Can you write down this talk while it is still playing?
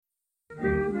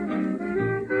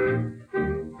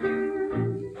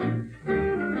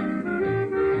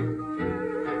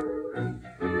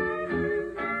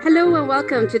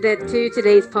welcome to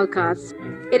today's podcast.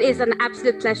 It is an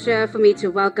absolute pleasure for me to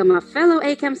welcome a fellow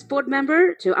ACAMS board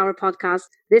member to our podcast,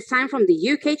 this time from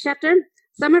the UK chapter,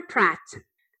 Samar Pratt.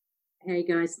 Hey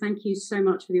guys, thank you so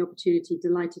much for the opportunity.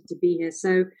 Delighted to be here.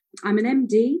 So I'm an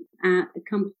MD at a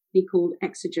company called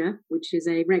Exiger, which is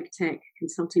a RegTech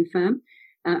consulting firm.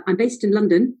 I'm based in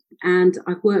London and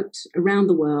I've worked around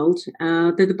the world,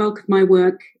 though the bulk of my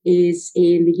work is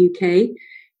in the UK,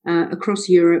 across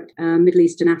Europe, Middle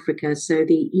East and Africa, so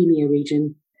the EMEA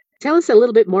region. Tell us a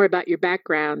little bit more about your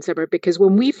background, Samar, because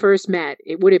when we first met,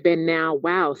 it would have been now,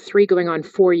 3 going on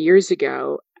 4 years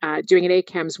ago, doing an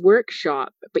ACAMS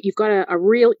workshop, but you've got a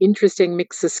real interesting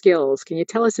mix of skills. Can you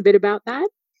tell us a bit about that?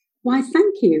 Why,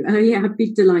 thank you. Yeah, I'd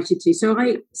be delighted to. So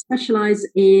I specialize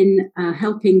in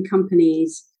helping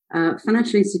companies,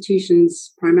 financial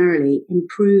institutions primarily,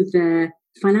 improve their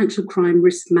financial crime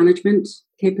risk management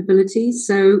capabilities.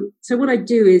 So what I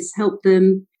do is help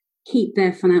them keep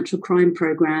their financial crime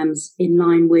programs in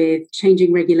line with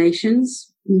changing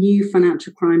regulations, new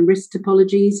financial crime risk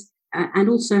topologies, and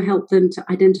also help them to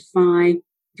identify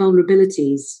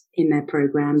vulnerabilities in their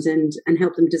programs and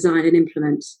help them design and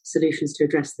implement solutions to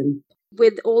address them.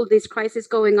 With all this crisis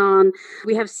going on,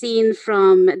 we have seen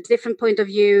from a different point of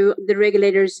view, the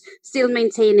regulators still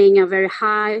maintaining a very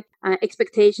high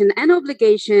expectation and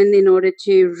obligation in order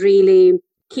to really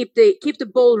keep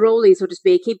the ball rolling, so to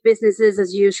speak, keep businesses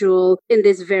as usual in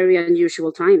these very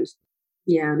unusual times.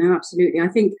 Yeah, no, absolutely. I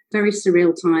think very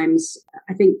surreal times.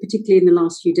 I think particularly in the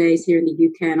last few days here in the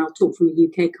UK, and I'll talk from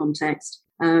a UK context,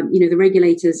 the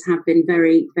regulators have been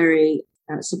very, very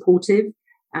supportive,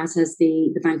 as has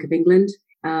the Bank of England.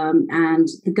 And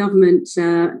the government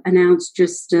announced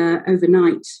just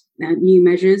overnight new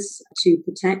measures to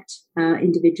protect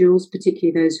individuals,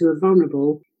 particularly those who are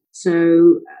vulnerable.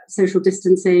 So social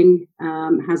distancing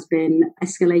has been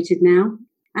escalated now.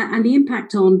 And the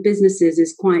impact on businesses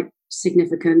is quite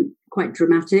significant, quite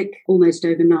dramatic, almost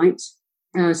overnight.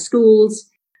 Schools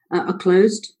are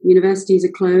closed, universities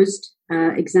are closed,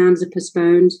 exams are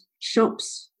postponed,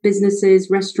 shops, businesses,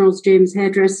 restaurants, gyms,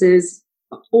 hairdressers,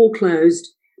 all closed.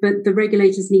 But the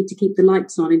regulators need to keep the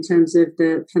lights on in terms of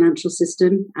the financial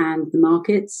system and the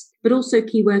markets, but also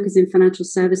key workers in financial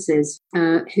services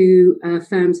who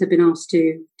firms have been asked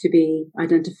to be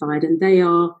identified. And they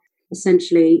are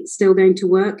essentially still going to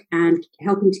work and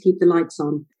helping to keep the lights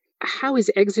on. How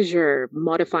is Exiger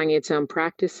modifying its own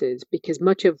practices? Because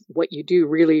much of what you do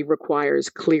really requires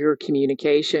clear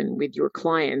communication with your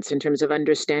clients in terms of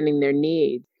understanding their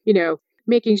needs,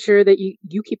 making sure that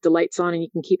you keep the lights on and you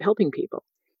can keep helping people.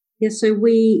 Yeah, so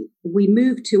we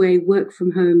moved to a work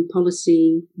from home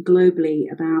policy globally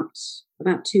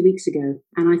about 2 weeks ago.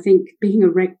 And I think being a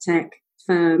RegTech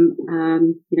firm,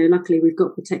 luckily we've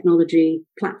got the technology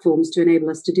platforms to enable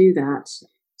us to do that.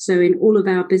 So in all of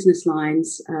our business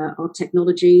lines, our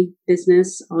technology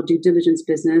business, our due diligence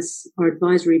business, our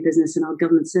advisory business, and our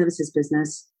government services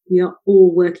business, we are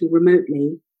all working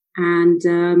remotely. And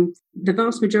the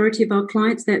vast majority of our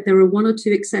clients, there are 1 or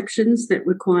 2 exceptions that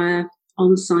require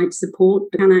on-site support,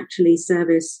 but can actually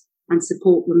service and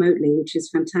support remotely, which is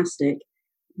fantastic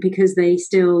because they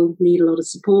still need a lot of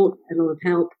support, a lot of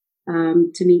help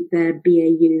to meet their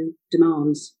BAU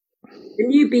demands. The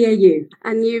new BAU.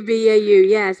 A new BAU,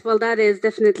 yes. Well, that is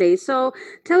definitely. So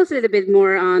tell us a little bit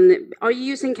more on, are you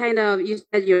using you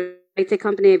said your IT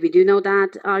company, we do know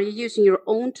that. Are you using your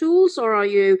own tools or are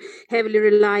you heavily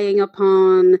relying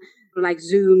upon like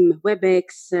Zoom,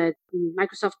 WebEx,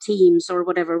 Microsoft Teams or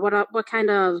whatever? What kind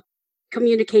of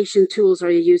communication tools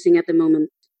are you using at the moment?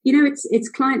 It's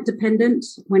client dependent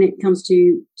when it comes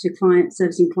to client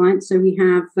servicing clients. So we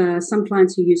have some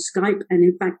clients who use Skype, and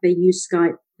in fact they use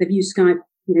Skype. They've used Skype,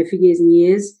 for years and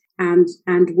years,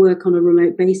 and work on a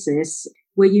remote basis.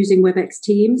 We're using WebEx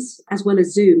Teams as well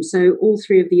as Zoom. So all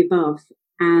 3 of the above,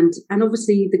 and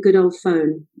obviously the good old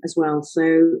phone as well.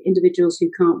 So individuals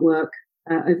who can't work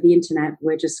over the internet,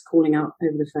 we're just calling out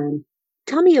over the phone.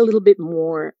 Tell me a little bit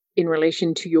more in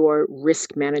relation to your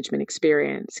risk management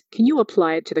experience. Can you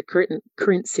apply it to the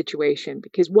current situation?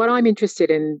 Because what I'm interested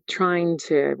in trying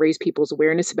to raise people's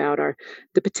awareness about are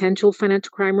the potential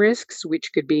financial crime risks,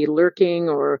 which could be lurking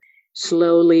or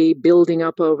slowly building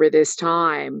up over this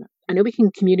time. I know we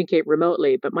can communicate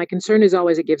remotely, but my concern is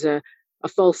always it gives a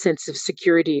false sense of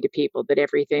security to people that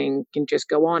everything can just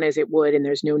go on as it would and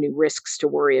there's no new risks to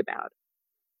worry about.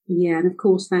 Yeah, and of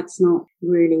course that's not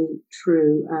really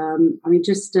true.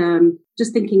 Just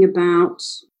thinking about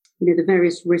the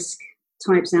various risk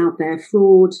types out there.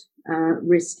 Fraud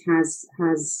risk has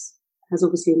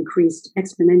obviously increased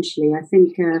exponentially. I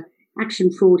think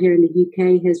Action Fraud here in the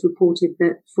UK has reported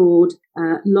that fraud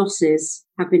losses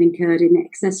have been incurred in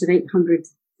excess of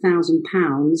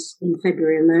 £800,000 in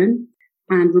February alone,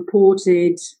 and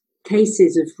reported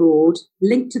cases of fraud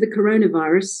linked to the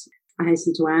coronavirus, I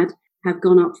hasten to add, have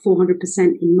gone up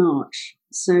 400% in March.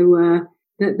 So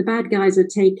the bad guys are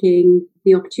taking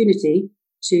the opportunity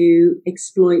to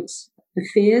exploit the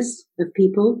fears of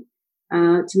people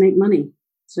to make money.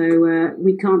 So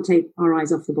we can't take our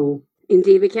eyes off the ball.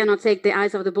 Indeed, we cannot take the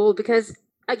eyes off the ball because,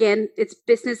 again, it's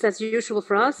business as usual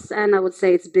for us. And I would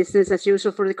say it's business as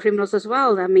usual for the criminals as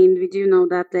well. I mean, we do know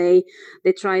that they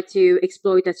try to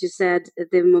exploit, as you said,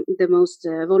 the most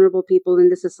vulnerable people in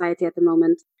the society at the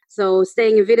moment. So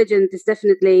staying vigilant is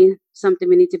definitely something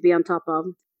we need to be on top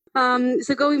of.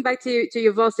 So going back to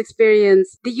your vast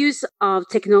experience, the use of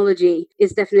technology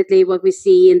is definitely what we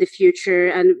see in the future.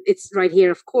 And it's right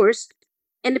here, of course.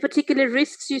 Any particular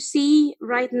risks you see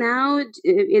right now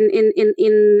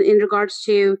in regards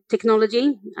to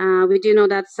technology? We do know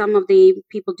that some of the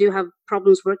people do have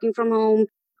problems working from home,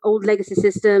 old legacy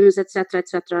systems, etc.,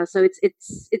 etc. So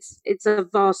it's a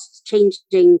vast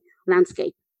changing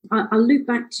landscape. I'll loop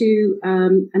back to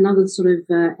another sort of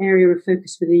area of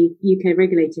focus for the UK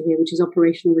regulator here, which is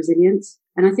operational resilience.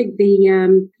 And I think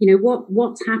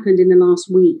what's happened in the last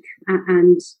week,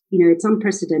 and it's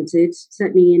unprecedented.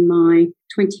 Certainly in my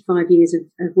 25 years of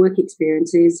work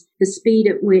experience, is the speed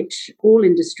at which all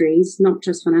industries, not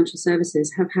just financial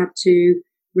services, have had to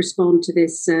respond to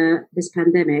this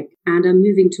pandemic and are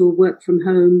moving to a work from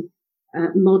home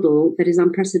model that is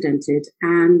unprecedented.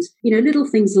 And little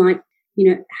things like,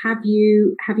 have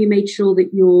you made sure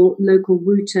that your local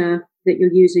router that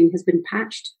you're using has been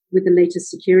patched with the latest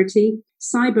security?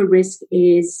 Cyber risk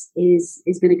is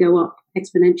going to go up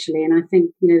exponentially. And I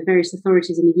think, various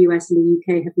authorities in the US and the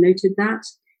UK have noted that.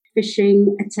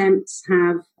 Phishing attempts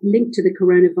have linked to the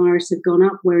coronavirus have gone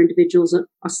up, where individuals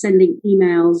are sending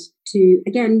emails to,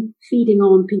 again, feeding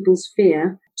on people's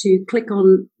fear to click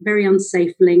on very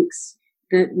unsafe links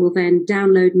that will then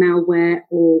download malware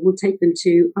or will take them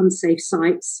to unsafe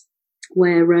sites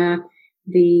where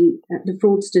the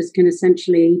fraudsters can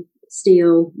essentially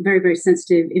steal very, very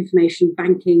sensitive information,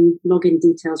 banking, login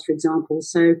details, for example.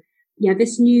 So,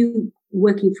 this new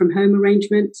working from home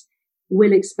arrangement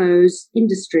will expose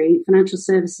industry, financial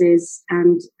services,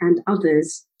 and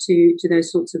others to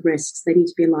those sorts of risks. They need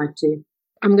to be alive to.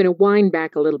 I'm going to wind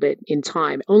back a little bit in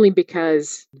time, only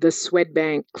because the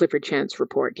Swedbank Clifford Chance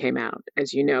report came out,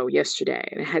 as you know, yesterday,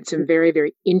 and it had some very,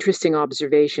 very interesting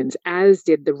observations, as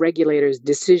did the regulator's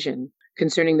decision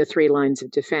concerning the 3 lines of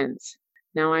defense.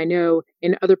 Now, I know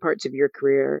in other parts of your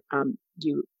career,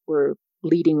 you were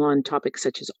leading on topics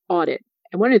such as audit.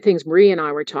 And one of the things Marie and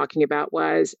I were talking about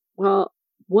was, well,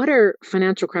 what are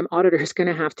financial crime auditors going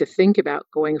to have to think about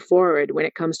going forward when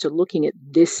it comes to looking at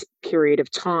this period of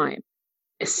time,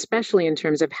 especially in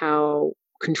terms of how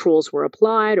controls were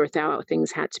applied or how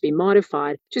things had to be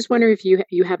modified? Just wondering if you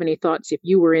have any thoughts, if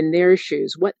you were in their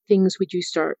shoes, what things would you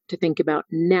start to think about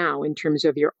now in terms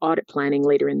of your audit planning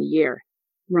later in the year?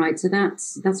 Right. So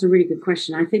that's a really good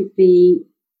question. I think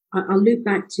I'll loop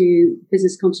back to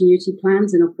business continuity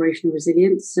plans and operational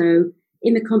resilience. So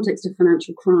in the context of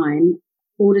financial crime,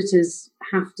 auditors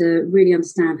have to really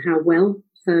understand how well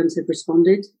firms have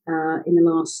responded in the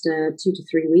last 2 to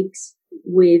 3 weeks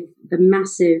with the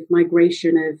massive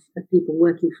migration of people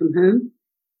working from home,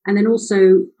 and then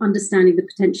also understanding the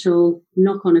potential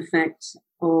knock-on effect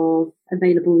of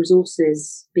available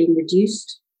resources being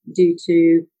reduced due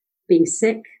to being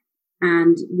sick,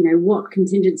 and what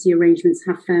contingency arrangements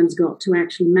have firms got to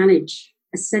actually manage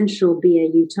essential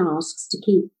BAU tasks to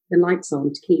keep the lights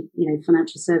on, to keep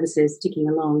financial services ticking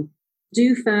along.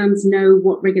 Do firms know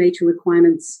what regulatory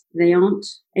requirements they aren't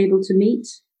able to meet?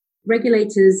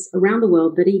 Regulators around the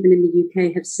world, but even in the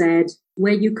UK, have said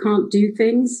where you can't do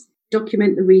things,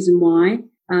 document the reason why,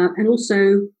 and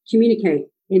also communicate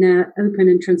in an open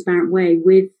and transparent way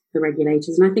with the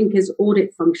regulators. And I think as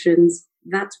audit functions,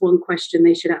 that's one question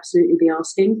they should absolutely be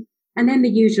asking. And then the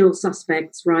usual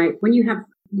suspects, right? When you have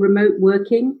remote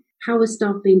working, how are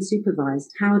staff being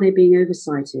supervised? How are they being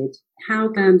oversighted?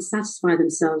 How satisfy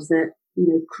themselves that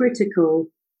critical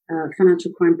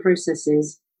financial crime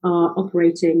processes are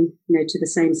operating to the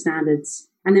same standards?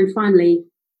 And then finally,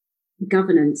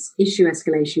 governance, issue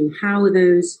escalation. How are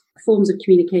those forms of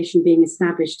communication being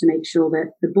established to make sure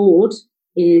that the board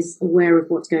is aware of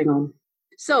what's going on?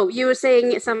 So you were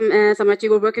saying, Samar,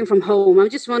 you were working from home. I'm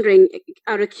just wondering,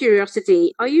 out of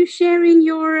curiosity, are you sharing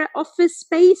your office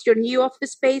space, your new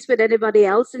office space, with anybody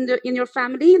else in your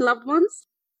family, loved ones?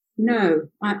 No,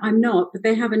 I'm not. But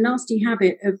they have a nasty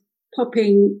habit of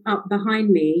popping up behind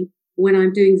me when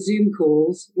I'm doing Zoom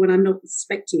calls, when I'm not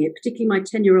expecting it, particularly my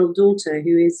 10-year-old daughter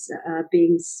who is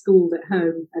being schooled at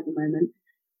home at the moment.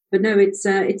 But no,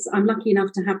 I'm lucky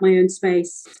enough to have my own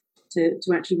space to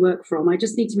actually work from. I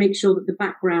just need to make sure that the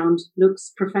background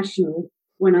looks professional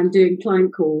when I'm doing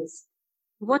client calls.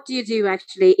 What do you do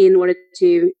actually in order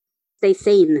to stay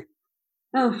sane?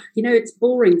 Oh, it's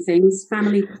boring things,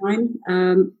 family time.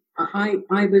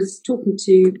 I was talking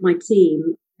to my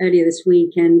team earlier this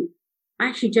week, and I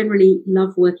actually generally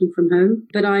love working from home,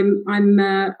 but I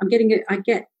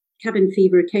get cabin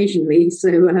fever occasionally. So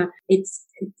it's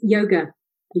yoga.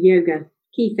 The yoga,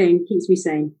 key thing, keeps me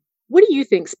sane. What do you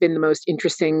think's been the most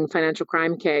interesting financial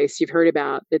crime case you've heard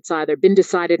about that's either been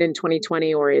decided in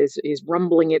 2020 or is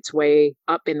rumbling its way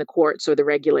up in the courts or the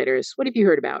regulators? What have you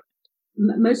heard about?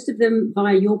 Most of them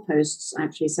via your posts,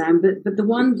 actually, Sam. But the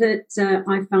one that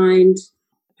I find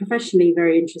professionally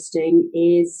very interesting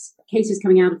is cases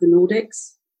coming out of the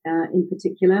Nordics in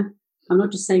particular. I'm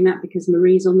not just saying that because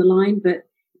Marie's on the line, but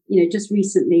just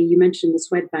recently you mentioned the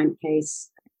Swedbank case.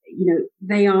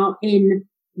 They are in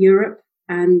Europe,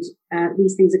 and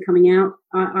these things are coming out.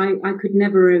 I could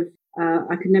never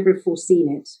have foreseen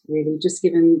it, really, just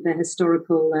given their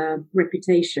historical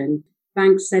reputation.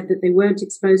 Banks said that they weren't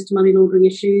exposed to money laundering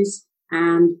issues,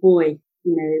 and boy,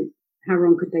 how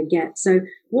wrong could they get? So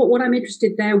what I'm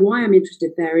interested there, why I'm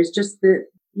interested there, is just that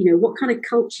what kind of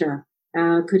culture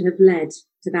could have led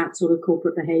to that sort of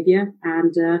corporate behaviour,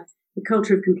 and the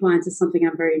culture of compliance is something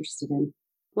I'm very interested in.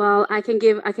 Well, I can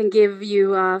give you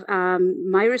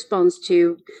my response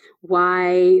to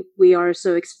why we are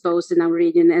so exposed in our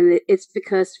region, and it's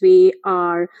because we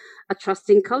are a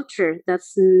trusting culture.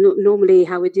 That's normally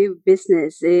how we do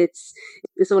business. It's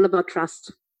all about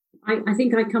trust. I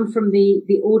think I come from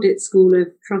the audit school of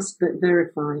trust but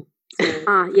verify.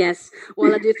 So. Yes.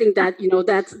 Well, I do think that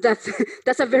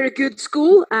that's a very good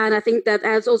school, and I think that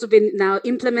has also been now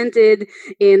implemented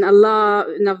in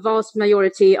a vast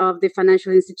majority of the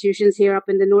financial institutions here up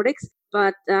in the Nordics.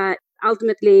 But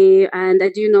ultimately, and I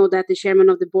do know that the chairman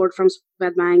of the board from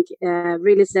Swedbank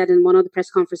really said in one of the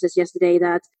press conferences yesterday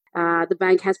that the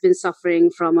bank has been suffering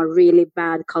from a really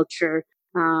bad culture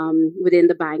within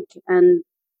the bank, and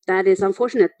that is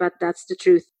unfortunate, but that's the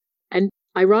truth. And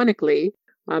ironically,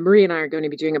 Marie and I are going to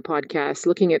be doing a podcast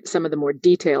looking at some of the more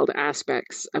detailed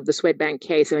aspects of the Swedbank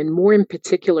case, and more in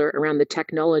particular around the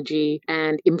technology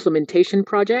and implementation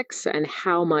projects and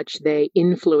how much they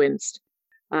influenced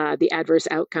the adverse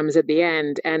outcomes at the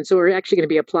end. And so we're actually going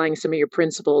to be applying some of your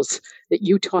principles that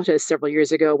you taught us several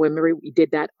years ago when we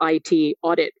did that IT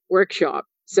audit workshop.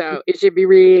 So it should be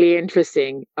really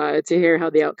interesting to hear how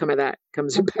the outcome of that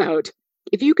comes about.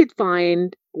 If you could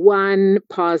find one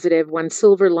positive, one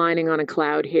silver lining on a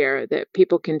cloud here that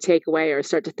people can take away or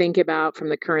start to think about from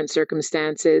the current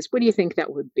circumstances, what do you think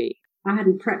that would be? I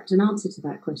hadn't prepped an answer to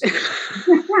that question.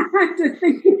 I had to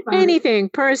think about anything,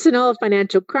 personal,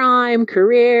 financial crime,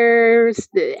 careers,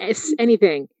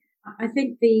 anything. I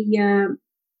think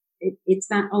it's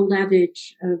that old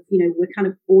adage of, we're kind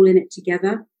of all in it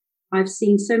together. I've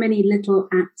seen so many little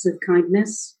acts of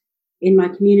kindness in my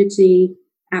community,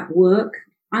 at work.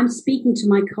 I'm speaking to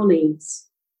my colleagues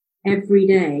every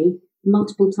day,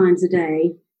 multiple times a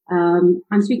day.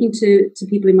 I'm speaking to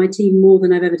people in my team more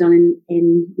than I've ever done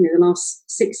in the last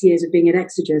 6 years of being at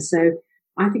Exiger. So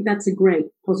I think that's a great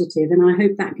positive, and I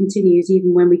hope that continues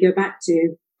even when we go back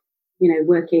to,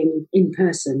 working in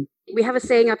person. We have a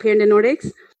saying up here in the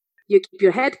Nordics: you keep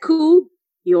your head cool,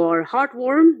 your heart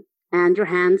warm, and your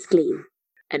hands clean.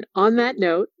 And on that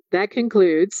note, that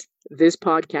concludes this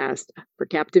podcast for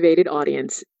Captivated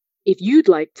Audience. If you'd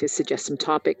like to suggest some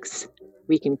topics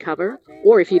we can cover,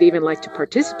 or if you'd even like to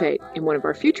participate in one of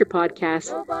our future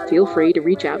podcasts, feel free to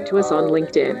reach out to us on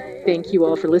LinkedIn. Thank you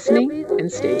all for listening, and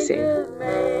stay safe.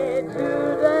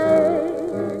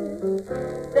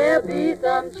 There'll be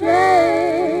some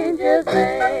changes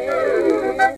made.